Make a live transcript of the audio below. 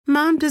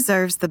Mom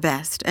deserves the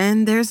best,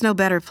 and there's no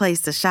better place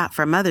to shop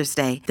for Mother's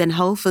Day than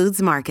Whole Foods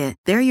Market.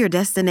 They're your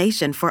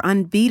destination for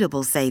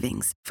unbeatable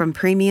savings, from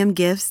premium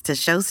gifts to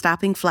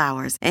show-stopping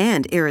flowers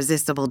and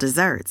irresistible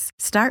desserts.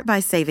 Start by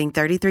saving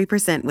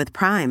 33% with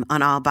Prime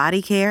on all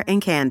body care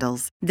and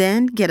candles.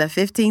 Then get a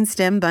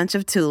 15-stem bunch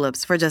of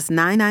tulips for just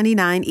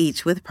 $9.99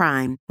 each with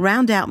Prime.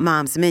 Round out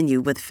Mom's menu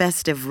with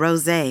festive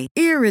rosé,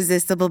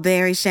 irresistible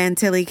berry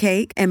chantilly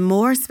cake, and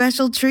more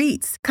special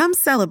treats. Come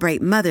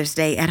celebrate Mother's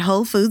Day at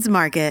Whole Foods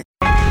Market.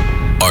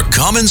 A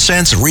common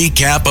sense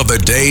recap of the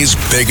day's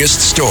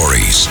biggest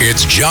stories.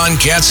 It's John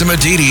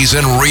Catsimatidis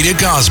and Rita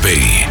Cosby.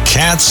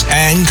 Katz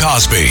and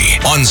Cosby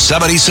on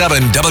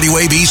 77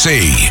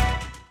 WABC.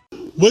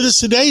 With us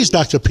today is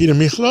Dr. Peter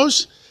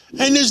Michalos,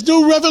 and there's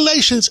new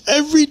revelations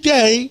every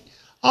day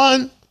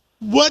on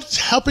what's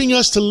helping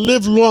us to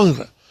live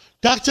longer.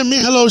 Dr.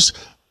 Michalos,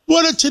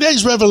 what are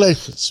today's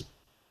revelations?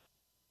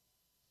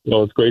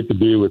 Well, it's great to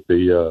be with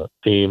the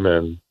team,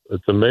 and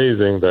it's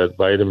amazing that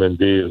vitamin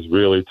D is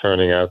really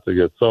turning out to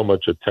get so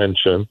much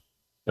attention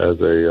as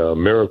a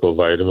miracle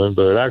vitamin,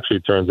 but it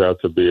actually turns out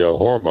to be a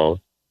hormone.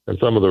 And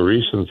some of the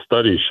recent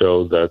studies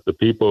showed that the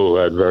people who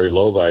had very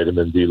low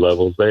vitamin D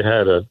levels, they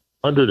had a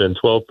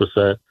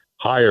 112%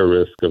 higher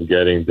risk of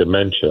getting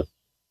dementia,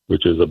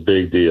 which is a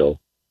big deal.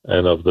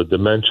 And of the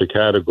dementia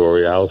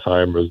category,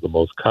 Alzheimer's is the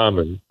most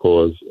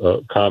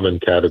common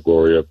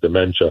category of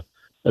dementia.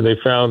 And they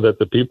found that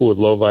the people with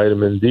low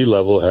vitamin D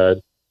level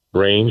had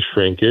brain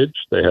shrinkage,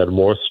 they had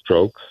more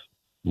strokes,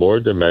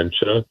 more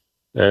dementia,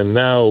 and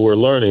now we're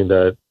learning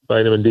that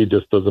vitamin D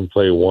just doesn't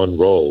play one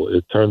role.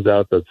 It turns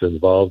out that it's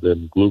involved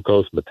in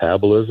glucose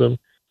metabolism.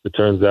 It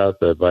turns out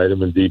that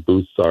vitamin D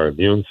boosts our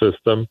immune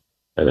system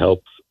and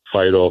helps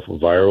fight off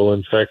viral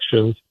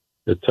infections.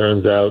 It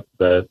turns out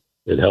that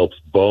it helps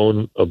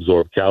bone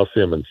absorb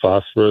calcium and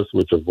phosphorus,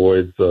 which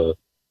avoids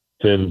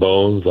thin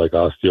bones like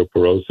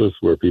osteoporosis,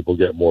 where people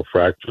get more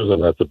fractures,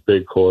 and that's a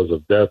big cause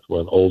of death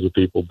when older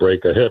people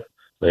break a hip.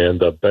 They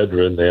end up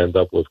bedridden, they end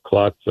up with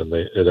clots, and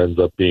it ends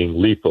up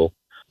being lethal.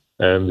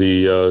 And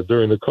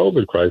during the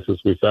COVID crisis,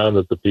 we found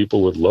that the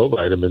people with low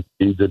vitamin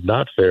D did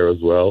not fare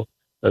as well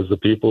as the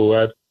people who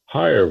had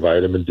higher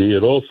vitamin D.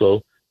 It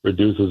also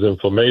reduces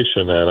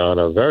inflammation, and on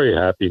a very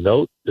happy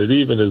note, it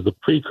even is the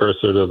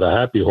precursor to the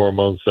happy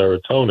hormone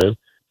serotonin,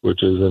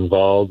 which is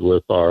involved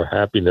with our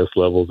happiness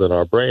levels in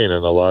our brain.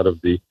 And a lot of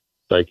the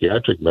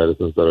psychiatric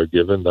medicines that are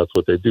given, that's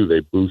what they do.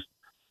 They boost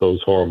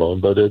those hormones.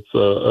 But it's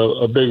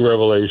a big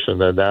revelation.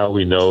 And now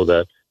we know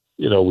that,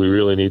 we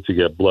really need to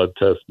get blood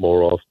tests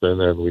more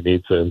often, and we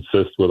need to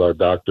insist with our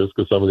doctors,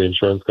 because some of the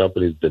insurance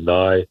companies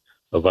deny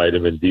a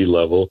vitamin D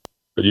level.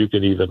 But you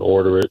can even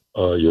order it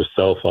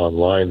yourself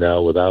online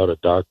now without a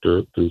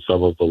doctor through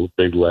some of the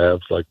big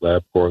labs like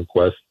LabCorp and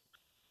Quest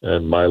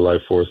and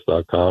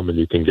mylifeforce.com, and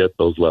you can get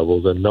those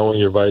levels. And knowing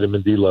your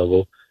vitamin D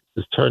level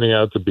is turning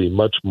out to be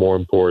much more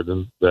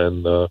important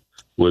than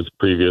was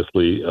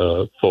previously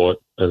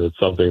thought, and it's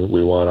something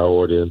we want our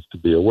audience to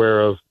be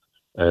aware of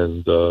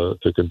and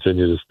to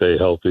continue to stay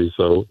healthy.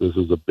 So this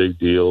is a big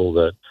deal,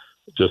 that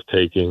just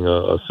taking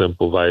a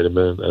simple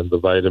vitamin, and the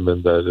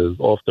vitamin that is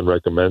often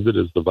recommended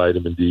is the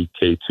vitamin D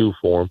K2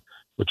 form,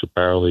 which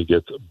apparently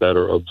gets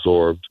better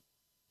absorbed.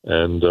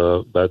 And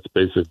that's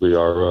basically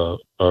our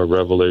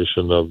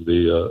revelation of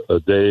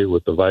the day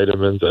with the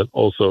vitamins. And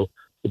also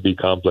the B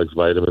complex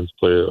vitamins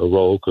play a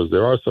role, because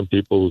there are some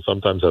people who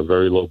sometimes have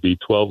very low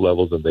B12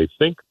 levels and they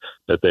think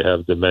that they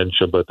have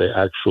dementia, but they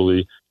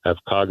actually have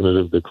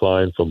cognitive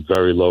decline from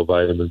very low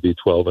vitamin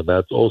B12. And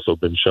that's also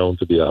been shown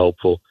to be a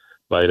helpful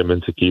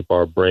vitamin to keep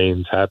our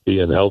brains happy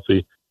and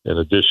healthy. In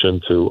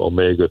addition to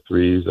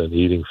omega-3s, and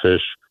eating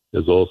fish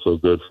is also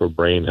good for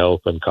brain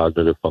health and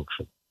cognitive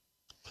function.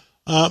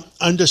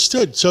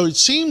 Understood. So it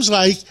seems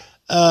like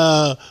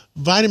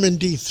vitamin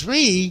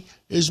D3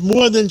 is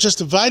more than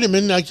just a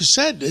vitamin. Like you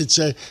said, it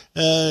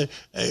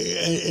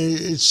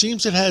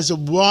seems it has a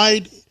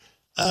wide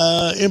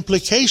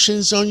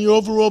implications on your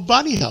overall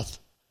body health.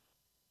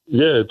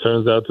 Yeah, it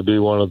turns out to be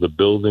one of the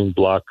building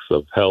blocks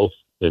of health,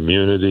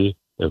 immunity,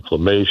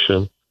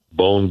 inflammation,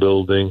 bone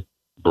building,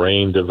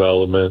 brain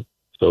development.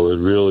 So it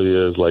really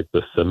is like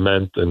the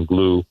cement and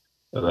glue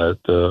that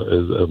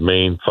is a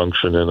main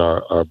function in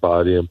our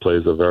body and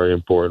plays a very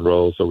important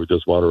role. So we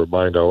just want to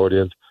remind our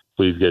audience,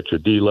 please get your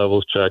D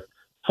levels checked.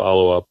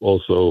 Follow up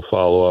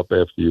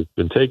after you've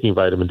been taking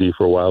vitamin D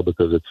for a while,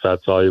 because it's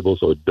fat soluble,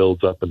 so it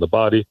builds up in the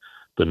body.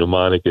 The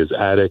mnemonic is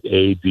ADEK,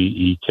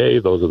 A-D-E-K.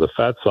 Those are the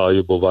fat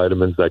soluble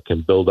vitamins that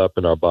can build up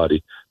in our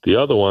body. The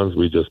other ones,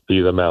 we just pee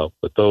them out,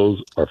 but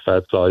those are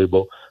fat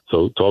soluble.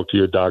 So talk to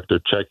your doctor,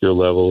 check your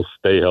levels,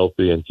 stay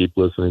healthy, and keep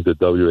listening to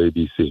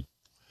WABC.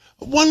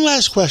 One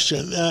last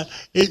question.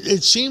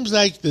 It seems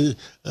like the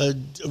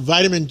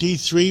vitamin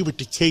D3 with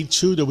the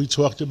K2 that we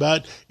talked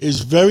about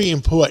is very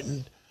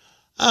important.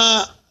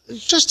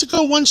 Just to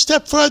go one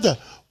step further,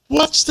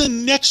 what's the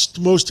next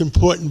most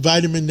important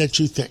vitamin that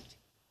you think?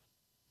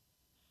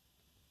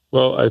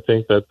 Well, I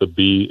think that the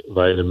B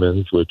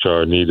vitamins, which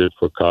are needed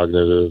for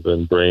cognitive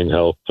and brain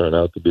health, turn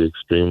out to be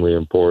extremely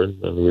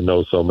important. And we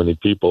know so many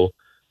people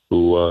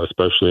who,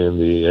 especially in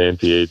the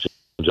anti-aging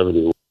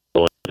longevity, will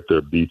go and get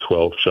their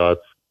B12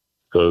 shots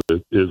because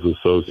it is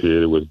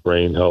associated with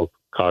brain health,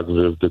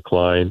 cognitive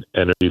decline,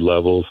 energy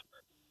levels.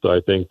 So I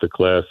think the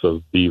class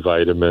of B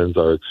vitamins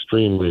are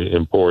extremely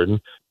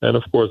important. And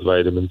of course,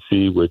 vitamin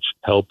C, which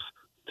helps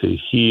to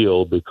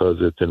heal because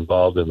it's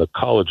involved in the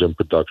collagen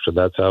production.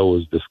 That's how it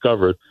was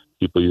discovered.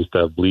 People used to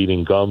have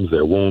bleeding gums.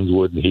 Their wounds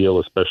wouldn't heal,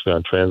 especially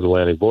on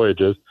transatlantic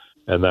voyages.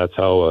 And that's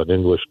how an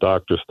English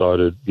doctor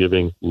started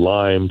giving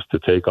limes to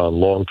take on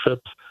long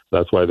trips.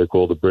 That's why they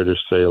call the British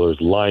sailors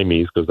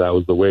limeys, because that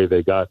was the way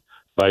they got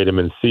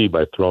vitamin C,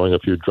 by throwing a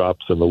few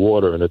drops in the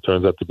water. And it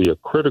turns out to be a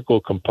critical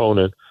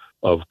component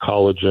of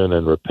collagen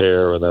and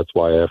repair. And that's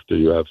why after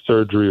you have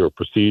surgery or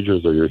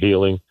procedures or you're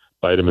healing,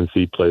 vitamin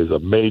C plays a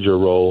major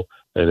role,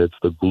 and it's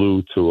the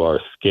glue to our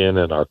skin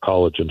and our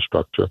collagen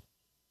structure.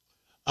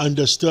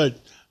 Understood.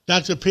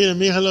 Dr. Peter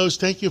Michalos,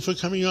 thank you for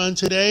coming on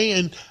today,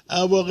 and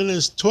we're going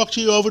to talk to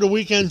you over the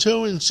weekend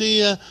too and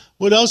see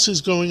what else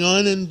is going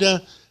on, and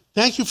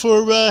thank you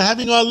for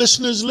having our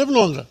listeners live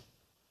longer.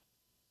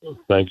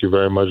 Thank you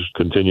very much.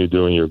 Continue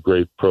doing your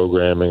great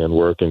programming and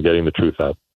work and getting the truth out.